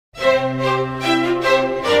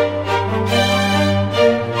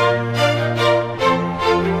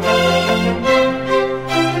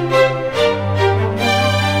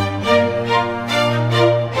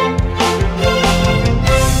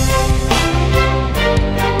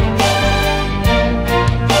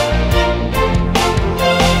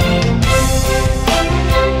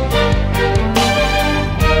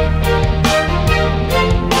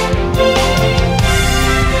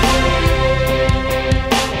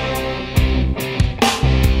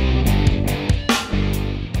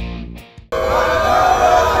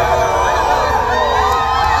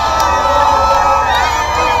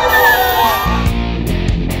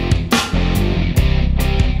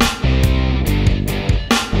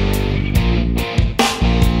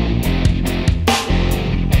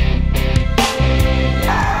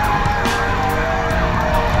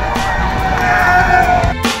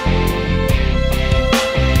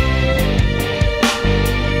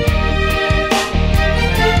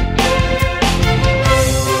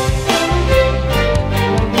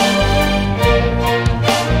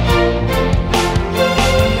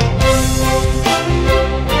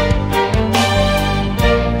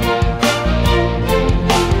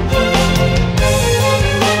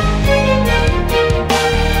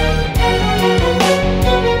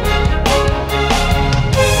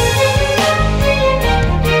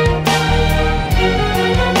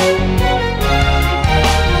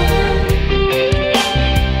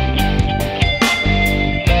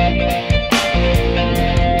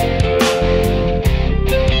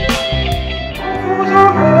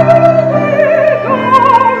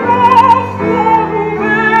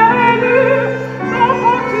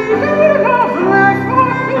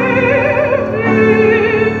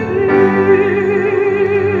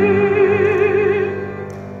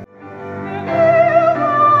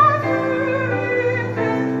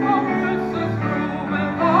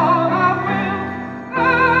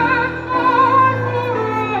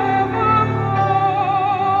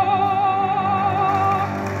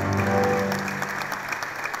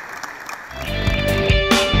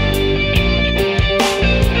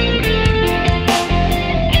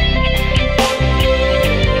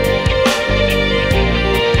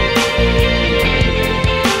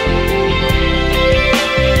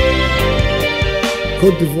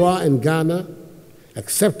Côte d'Ivoire and Ghana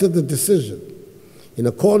accepted the decision in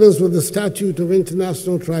accordance with the Statute of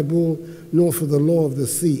International Tribunal for the Law of the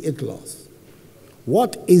Sea, ITLOS.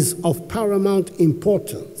 What is of paramount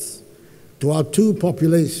importance to our two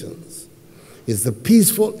populations is the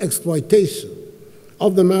peaceful exploitation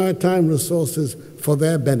of the maritime resources for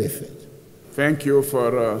their benefit. Thank you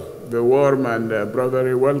for the warm and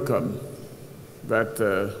brotherly welcome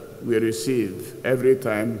that we receive every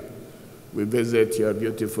time we visit your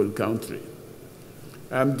beautiful country.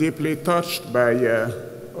 I'm deeply touched by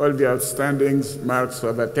all the outstanding marks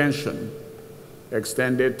of attention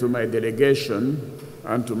extended to my delegation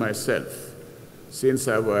and to myself since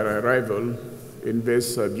our arrival in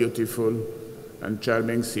this beautiful and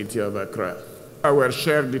charming city of Accra. Our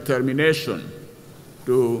shared determination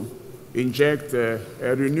to inject a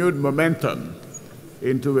renewed momentum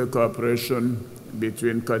into the cooperation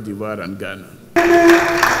between Côte d'Ivoire and Ghana.